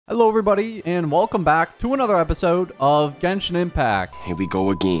Hello everybody, and welcome back to another episode of Genshin Impact. Here we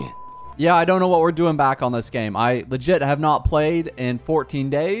go again. Yeah, I don't know what we're doing back on this game. I legit have not played in 14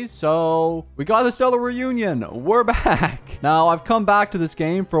 days, so we got the stellar reunion. We're back. Now, I've come back to this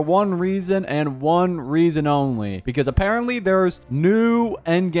game for one reason and one reason only, because apparently there's new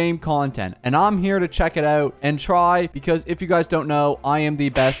endgame content, and I'm here to check it out and try, because if you guys don't know, I am the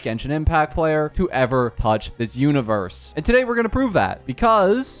best Genshin Impact player to ever touch this universe. And today we're going to prove that,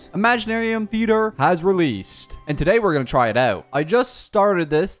 because Imaginarium Theater has released. And today we're going to try it out. I just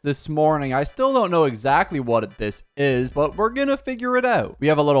started this morning. I still don't know exactly what this is, but we're going to figure it out. We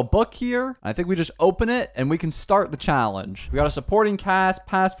have a little book here. I think we just open it and we can start the challenge. We got a supporting cast,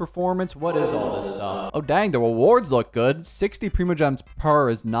 past performance. What is all this stuff? Oh, dang. The rewards look good. 60 Primo Gems per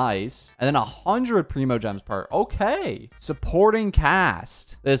is nice. And then 100 Primo Gems per. Okay. Supporting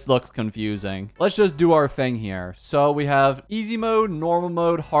cast. This looks confusing. Let's just do our thing here. So we have easy mode, normal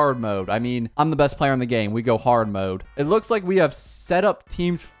mode, hard mode. I mean, I'm the best player in the game. We go hard mode. It looks like we have set up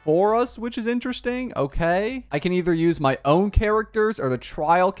teams for us, which is interesting. Okay. I can either use my own characters or the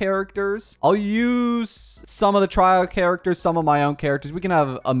trial characters. I'll use some of the trial characters, some of my own characters. We can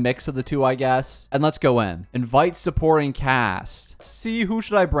have a mix of the two, I guess. And let's go in. Invite supporting cast. Let's see, who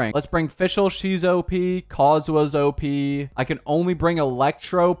should I bring? Let's bring Fischl. She's OP. Kazuha's OP. I can only bring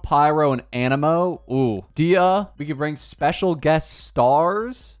Electro, Pyro, and Animo. Ooh. Dia. We can bring special guest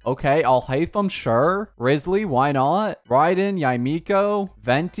stars. Okay. Alhaitham, sure. Risley, why not? Raiden, Yaimiko,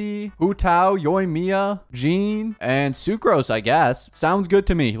 Venti, Hu Tao, Yoimiya, Jean, and Sucrose, I guess. Sounds good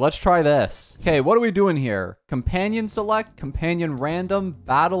to me. Let's try this. Okay, what are we doing here? Companion select, companion random,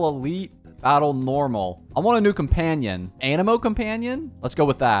 battle elite, battle normal. I want a new companion. Animo companion? Let's go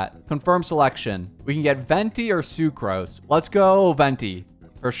with that. Confirm selection. We can get Venti or Sucrose. Let's go Venti.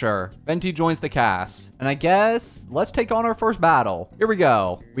 For sure. Venti joins the cast. And I guess let's take on our first battle. Here we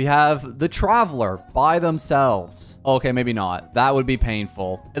go. We have the Traveler by themselves. Okay, maybe not. That would be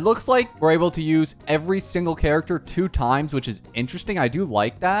painful. It looks like we're able to use every single character 2 times, which is interesting. I do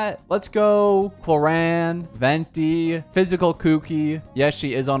like that. Let's go Cloran, Venti, Physical Kuki. Yes,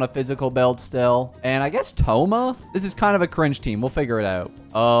 she is on a physical build still. And I guess Toma? This is kind of a cringe team. We'll figure it out.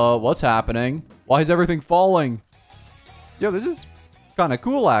 What's happening? Why is everything falling? Yo, this is kind of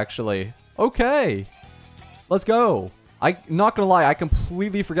cool, actually. Okay. Let's go. I'm not gonna lie, I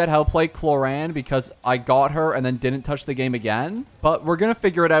completely forget how to play Cloran because I got her and then didn't touch the game again. But we're gonna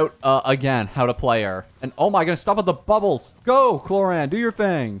figure it out again, how to play her. And oh my goodness, stop with the bubbles. Go, Cloran, do your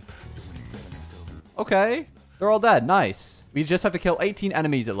thing. Okay. They're all dead. Nice. We just have to kill 18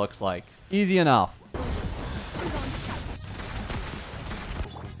 enemies, it looks like. Easy enough.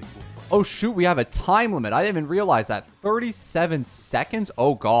 Oh, shoot, we have a time limit. I didn't even realize that. 37 seconds?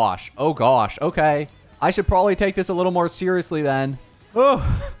 Oh, gosh. Oh, gosh. Okay. I should probably take this a little more seriously then.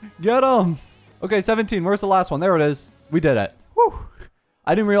 Oh, get him. Okay, 17. Where's the last one? There it is. We did it. Whew.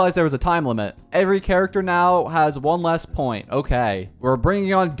 I didn't realize there was a time limit. Every character now has 1 less point. Okay. We're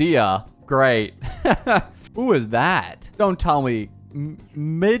bringing on Dia. Great. Who is that? Don't tell me.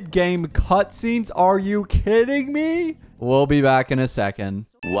 Mid-game cutscenes? Are you kidding me? We'll be back in a second.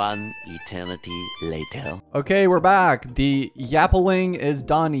 One eternity later. Okay, we're back. The yappeling is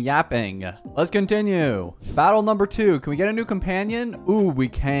done yapping. Let's continue. Battle number 2. Can we get a new companion? Ooh, we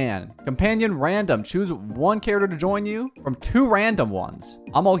can. Companion random. Choose 1 character to join you from 2 random ones.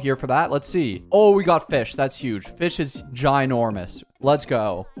 I'm all here for that. Let's see. Oh, we got Fish. That's huge. Fish is ginormous. Let's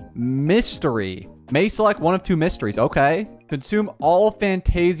go. Mystery. May select 1 of 2 mysteries. Okay. Consume all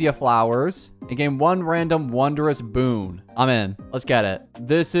Fantasia flowers and gain 1 random wondrous boon. I'm in. Let's get it.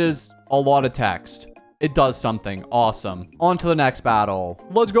 This is a lot of text. It does something awesome. On to the next battle.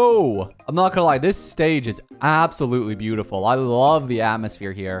 Let's go. I'm not gonna lie, this stage is absolutely beautiful. I love the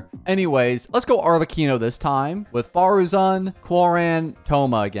atmosphere here. Anyways, let's go Arlecchino this time with Faruzan, Cloran,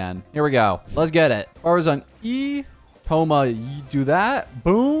 Toma again. Here we go. Let's get it. Faruzan E, Toma, do that.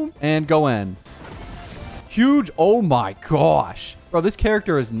 Boom. And go in. Huge. Oh my gosh. Bro, this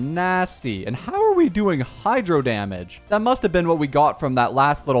character is nasty. And how are we doing hydro damage? That must have been what we got from that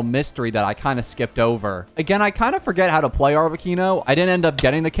last little mystery that I kind of skipped over. Again, I kind of forget how to play Arlecchino. I didn't end up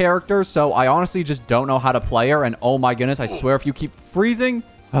getting the character, so I honestly just don't know how to play her. And oh my goodness, I swear if you keep freezing...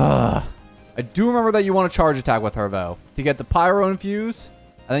 I do remember that you want to charge attack with her, though, to get the Pyro infuse.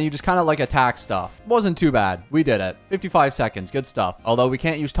 And then you just kind of like attack stuff. Wasn't too bad. We did it. 55 seconds. Good stuff. Although we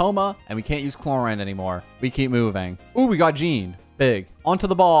can't use Toma and we can't use Cloran anymore. We keep moving. Ooh, we got Jean. Big. On to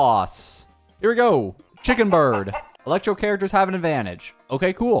the boss. Here we go. Chicken Bird. Electro characters have an advantage.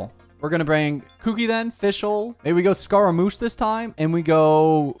 Okay, cool. We're going to bring Kooky then, Fischl. Maybe we go Scaramouche this time, and we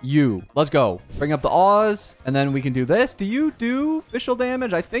go you. Let's go. Bring up the Oz, and then we can do this. Do you do Fischl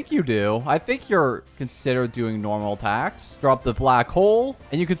damage? I think you do. I think you're considered doing normal attacks. Drop the black hole,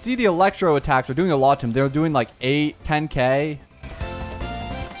 and you can see the electro attacks are doing a lot to him. They're doing like 8, 10k.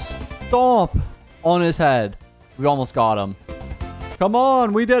 Stomp on his head. We almost got him. Come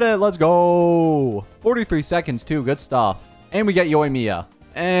on, we did it. Let's go. 43 seconds too. Good stuff. And we get Yoimiya.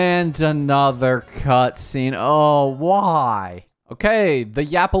 And another cutscene. Oh, why? Okay, the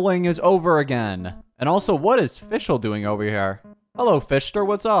yappeling is over again. And also, what is Fischl doing over here? Hello, Fishster.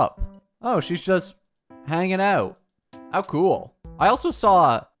 What's up? Oh, she's just hanging out. How cool. I also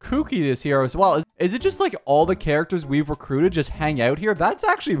saw Kooky this here as well. Is it just like all the characters we've recruited just hang out here? That's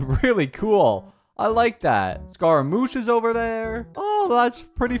actually really cool. I like that. Scaramouche is over there. Oh, that's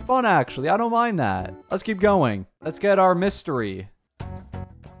pretty fun, actually. I don't mind that. Let's keep going. Let's get our mystery.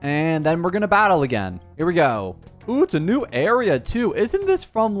 And then we're going to battle again. Here we go. Ooh, it's a new area, too. Isn't this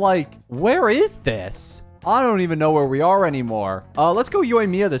from, like... Where is this? I don't even know where we are anymore. Let's go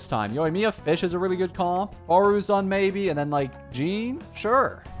Yoimiya this time. Yoimiya Fish is a really good comp. Faruzan, maybe. And then, like, Jean?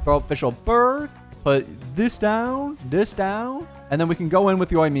 Sure. Throw up Fischl Bird. Put this down. This down. And then we can go in with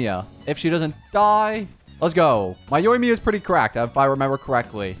Yoimiya. If she doesn't die, let's go. My Yoimiya is pretty cracked, if I remember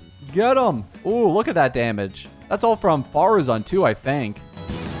correctly. Get him. Ooh, look at that damage. That's all from Faruzan, too, I think.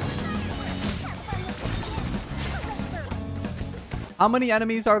 How many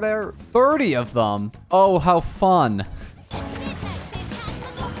enemies are there? 30 of them. Oh, how fun.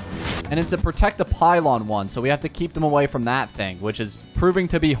 And it's a protect the pylon one, so we have to keep them away from that thing, which is proving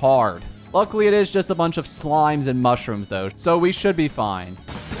to be hard. Luckily, it is just a bunch of slimes and mushrooms, though, so we should be fine.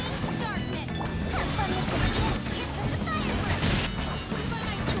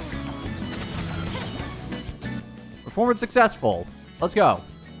 Performance successful. Let's go.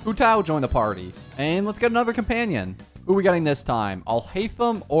 Hu Tao join the party. And let's get another companion. Who are we getting this time?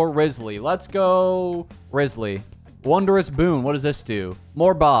 Alhaitham or Risley? Let's go Risley. Wondrous Boon. What does this do?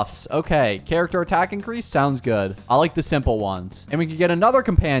 More buffs. Okay. Character attack increase? Sounds good. I like the simple ones. And we can get another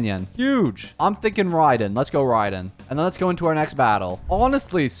companion. Huge. I'm thinking Raiden. Let's go Raiden. And then let's go into our next battle.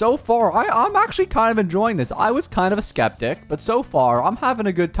 Honestly, so far, I'm actually kind of enjoying this. I was kind of a skeptic, but so far, I'm having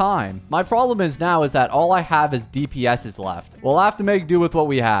a good time. My problem is now is that all I have is DPSs left. We'll have to make do with what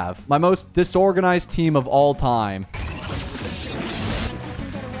we have. My most disorganized team of all time.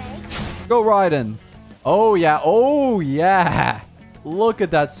 Go Raiden. Oh, yeah. Oh, yeah. Look at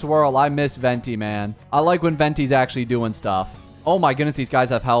that swirl. I miss Venti, man. I like when Venti's actually doing stuff. Oh, my goodness. These guys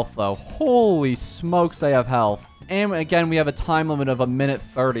have health, though. Holy smokes, they have health. And again, we have a time limit of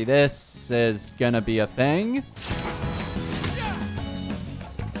 1:30. This is going to be a thing.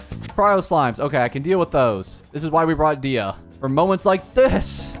 Cryo slimes. Okay, I can deal with those. This is why we brought Dia. For moments like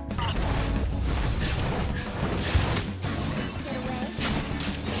this.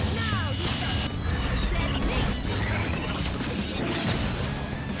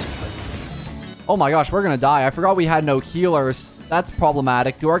 Oh my gosh, we're gonna die. I forgot we had no healers. That's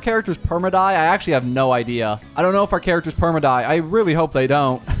problematic. Do our characters perma-die? I actually have no idea. I don't know if our characters perma-die. I really hope they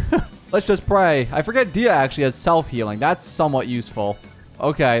don't. Let's just pray. I forget Dia actually has self-healing. That's somewhat useful.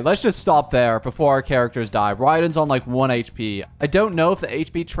 Okay, let's just stop there before our characters die. Raiden's on like 1 HP. I don't know if the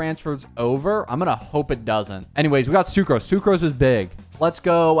HP transfers over. I'm gonna hope it doesn't. Anyways, we got Sucrose. Sucrose is big. Let's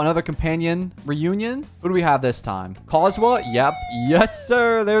go another companion reunion. Who do we have this time? Kozwa? Yep. Yes,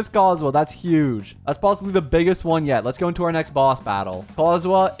 sir. There's Kozwa. That's huge. That's possibly the biggest one yet. Let's go into our next boss battle.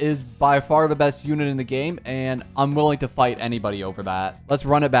 Kozwa is by far the best unit in the game, and I'm willing to fight anybody over that. Let's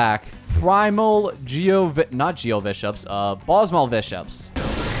run it back. Primal not Geoviships, Bosmal Viships.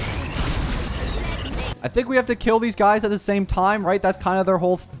 I think we have to kill these guys at the same time, right? That's kind of their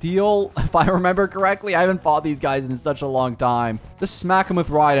whole deal. If I remember correctly, I haven't fought these guys in such a long time. Just smack them with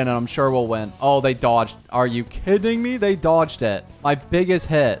Raiden and I'm sure we'll win. Oh, they dodged. Are you kidding me? They dodged it. My biggest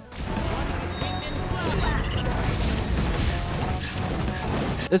hit.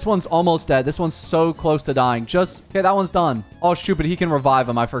 This one's almost dead. This one's so close to dying. Okay, that one's done. Oh, shoot, but he can revive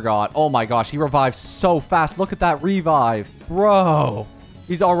him. I forgot. Oh my gosh, he revives so fast. Look at that revive. Bro.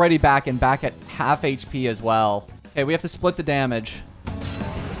 He's already back at half HP as well. Okay, we have to split the damage.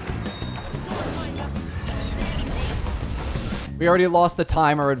 We already lost the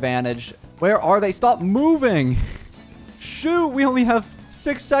timer advantage. Where are they? Stop moving. Shoot, we only have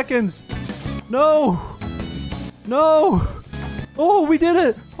 6 seconds. No. No. Oh, we did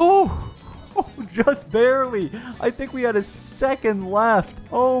it. Oh, just barely. I think we had a second left.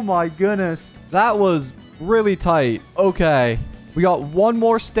 Oh my goodness. That was really tight. Okay. We got one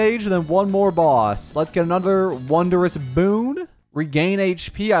more stage and then one more boss. Let's get another Wondrous Boon. Regain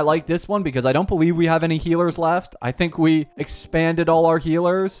HP. I like this one because I don't believe we have any healers left. I think we expanded all our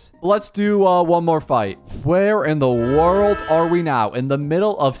healers. Let's do one more fight. Where in the world are we now? In the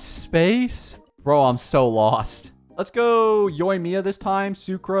middle of space? Bro, I'm so lost. Let's go Yoimiya this time,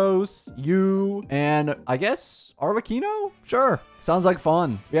 Sucrose, you, and I guess Arlecchino? Sure. Sounds like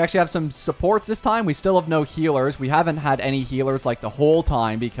fun. We actually have some supports this time. We still have no healers. We haven't had any healers like the whole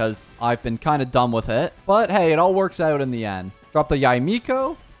time because I've been kind of done with it. But hey, it all works out in the end. Drop the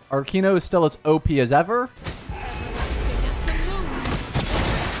Yaimiko. Arlecchino is still as OP as ever.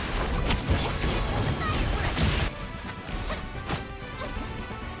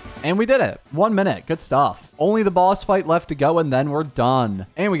 And we did it. 1 minute. Good stuff. Only the boss fight left to go, and then we're done.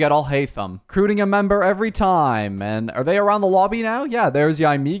 And we got all Hatham. Recruiting a member every time. And are they around the lobby now? Yeah, there's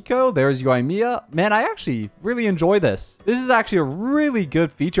Yaimiko. There's Yoimiya. Man, I actually really enjoy this. This is actually a really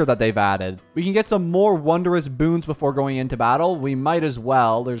good feature that they've added. We can get some more wondrous boons before going into battle. We might as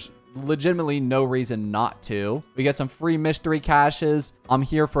well. There's legitimately no reason not to. We get some free mystery caches. I'm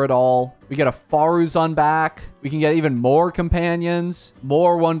here for it all. We get a Faruzan back. We can get even more companions,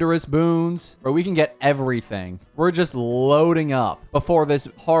 more wondrous boons, or we can get everything. We're just loading up before this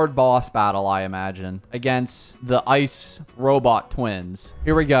hard boss battle, I imagine, against the ice robot twins.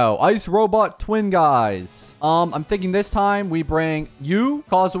 Here we go. Ice robot twin guys. I'm thinking this time we bring you,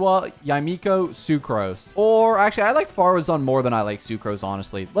 Kazuha, Yaimiko, Sucrose. Or actually, I like Faruzan more than I like Sucrose,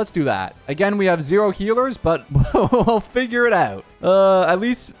 honestly. Let's do that. Again, we have 0 healers, but we'll figure it out. At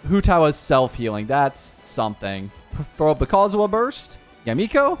least Hu Tao has self-healing. That's something. Throw up the Kazuha burst.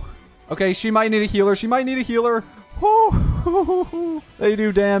 Yaimiko? Okay, she might need a healer. She might need a healer. Woo! They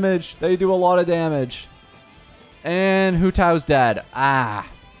do damage. They do a lot of damage. And Hu Tao's dead. Ah.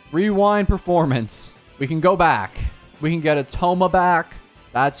 Rewind performance. We can go back. We can get a Toma back.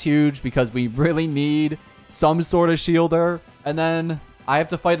 That's huge because we really need some sort of shielder. And then I have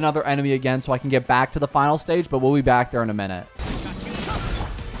to fight another enemy again so I can get back to the final stage, but we'll be back there in a minute.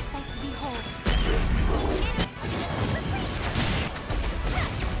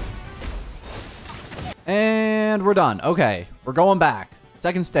 And we're done. Okay, we're going back.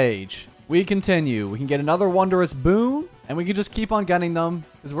 Second stage. We continue. We can get another wondrous boon, and we can just keep on getting them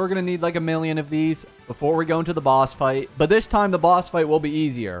because we're going to need like 1,000,000 of these before we go into the boss fight. But this time the boss fight will be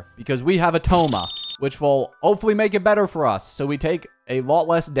easier because we have a Toma, which will hopefully make it better for us so we take a lot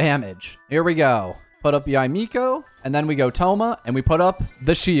less damage. Here we go. Put up Yaimiko, and then we go Toma, and we put up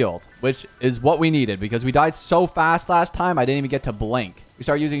the shield, which is what we needed because we died so fast last time, I didn't even get to blink. We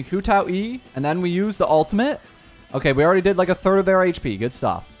start using Hu Tao E, and then we use the ultimate. Okay, we already did like 1/3 of their HP. Good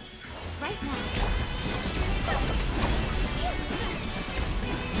stuff. Right now.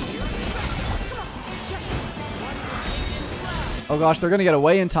 Oh gosh, they're going to get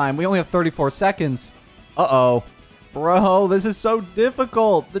away in time. We only have 34 seconds. Uh-oh. Bro, this is so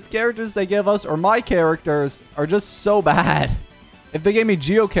difficult. The characters they give us, or my characters, are just so bad. If they gave me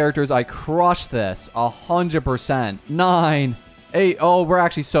Geo characters, I crush this 100%. 9, 8. Oh, we're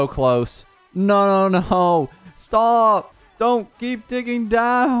actually so close. No, no, no. Stop. Don't keep digging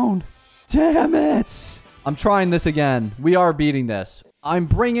down. Damn it. I'm trying this again. We are beating this. I'm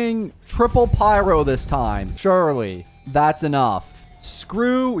bringing triple pyro this time. Surely. That's enough.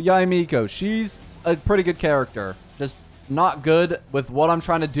 Screw Yaimiko. She's a pretty good character. Just not good with what I'm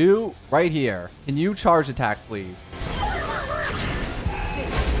trying to do right here. Can you charge attack, please?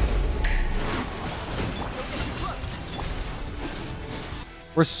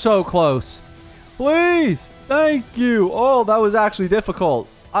 We're so close. Please. Thank you. Oh, that was actually difficult.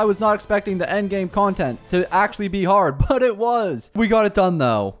 I was not expecting the end game content to actually be hard, but it was. We got it done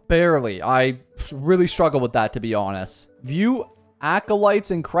though. Barely. I really struggle with that, to be honest. View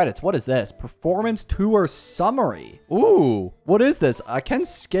acolytes and credits. What is this? Performance tour summary. Ooh, what is this? I can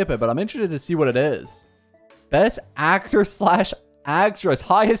skip it, but I'm interested to see what it is. Best actor / actress.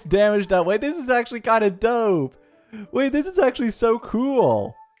 Highest damage done. Wait, this is actually kind of dope. Wait, this is actually so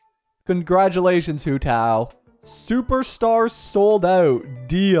cool. Congratulations, Hu Tao. Superstars sold out.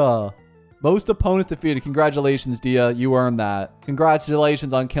 Dia. Most opponents defeated. Congratulations, Dia. You earned that.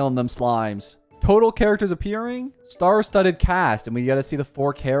 Congratulations on killing them slimes. Total characters appearing. Star-studded cast. And we got to see the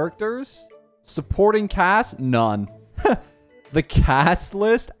 4 characters. Supporting cast. None. The cast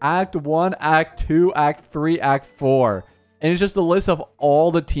list. Act 1, Act 2, Act 3, Act 4. And it's just a list of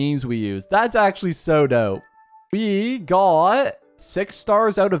all the teams we use. That's actually so dope. We got 6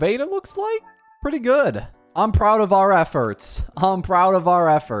 stars out of 8, it looks like. Pretty good. I'm proud of our efforts. I'm proud of our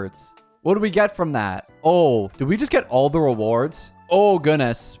efforts. What do we get from that? Oh, did we just get all the rewards? Oh,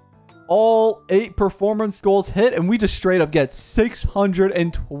 goodness. All 8 performance goals hit, and we just straight up get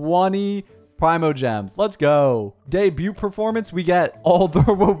 620 Primo Gems. Let's go. Debut performance, we get all the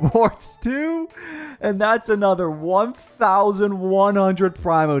rewards too. And that's another 1,100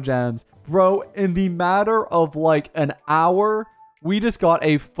 Primo Gems. Bro, in the matter of like an hour, we just got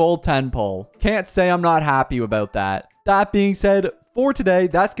a full 10 pull. Can't say I'm not happy about that. That being said, for today,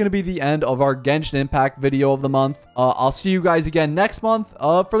 that's going to be the end of our Genshin Impact video of the month. I'll see you guys again next month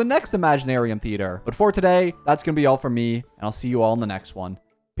for the next Imaginarium Theater. But for today, that's going to be all from me, and I'll see you all in the next one.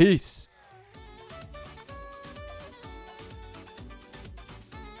 Peace.